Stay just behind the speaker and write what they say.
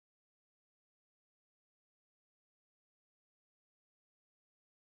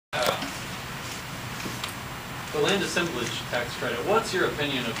land assemblage tax credit, what's your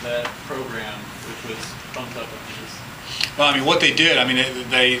opinion of that program, which was bumped up on this? Well, I mean, what they did, I mean,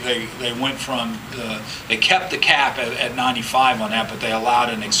 they went from, they kept the cap at 95 on that, but they allowed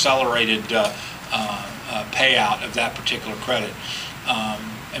an accelerated payout of that particular credit.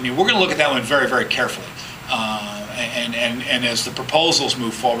 I mean, we're going to look at that one very, very carefully. And as the proposals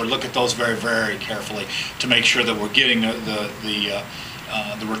move forward, look at those very, very carefully to make sure that we're getting the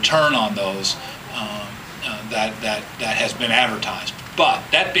return on those that has been advertised. But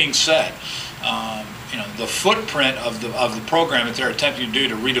that being said, you know, the footprint of the program that they're attempting to do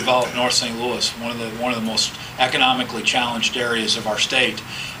to redevelop North St. Louis, one of the most economically challenged areas of our state,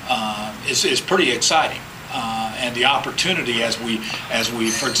 is pretty exciting. And the opportunity as we,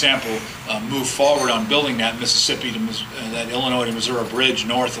 for example, move forward on building that Mississippi to that Illinois to Missouri bridge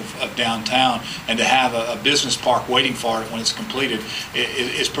north of downtown, and to have a business park waiting for it when it's completed,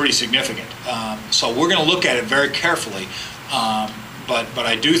 is pretty significant. So we're going to look at it very carefully. But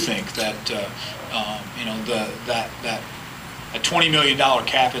I do think that you know, that a $20 million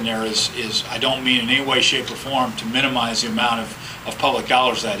cap in there is I don't mean in any way, shape, or form to minimize the amount of public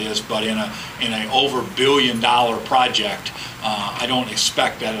dollars that is, but in a over $1 billion project, I don't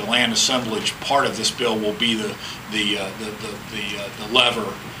expect that a land assemblage part of this bill will be the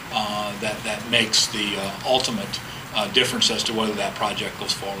lever that makes the ultimate difference as to whether that project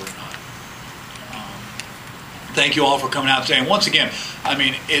goes forward or not. Thank you all for coming out today. And once again, I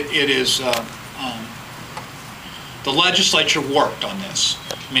mean, it is the legislature worked on this.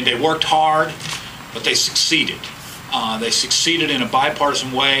 I mean, they worked hard, but they succeeded. They succeeded in a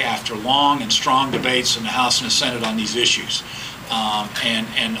bipartisan way after long and strong debates in the House and the Senate on these issues.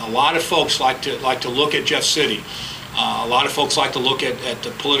 And a lot of folks like to look at Jeff City. A lot of folks like to look at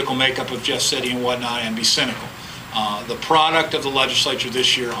the political makeup of Jeff City and whatnot and be cynical. The product of the legislature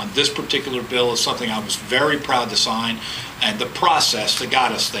this year on this particular bill is something I was very proud to sign, and the process that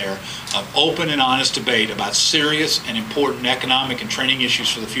got us there of open and honest debate about serious and important economic and training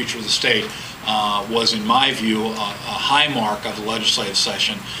issues for the future of the state was, in my view, a high mark of the legislative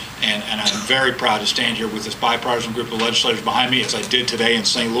session, and I'm very proud to stand here with this bipartisan group of legislators behind me, as I did today in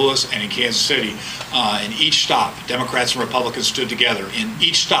St. Louis and in Kansas City. In each stop, Democrats and Republicans stood together. In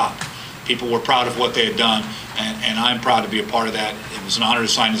each stop, people were proud of what they had done, and I'm proud to be a part of that. It was an honor to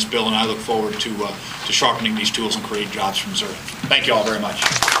sign this bill, and I look forward to sharpening these tools and creating jobs for Missouri. Thank you all very much.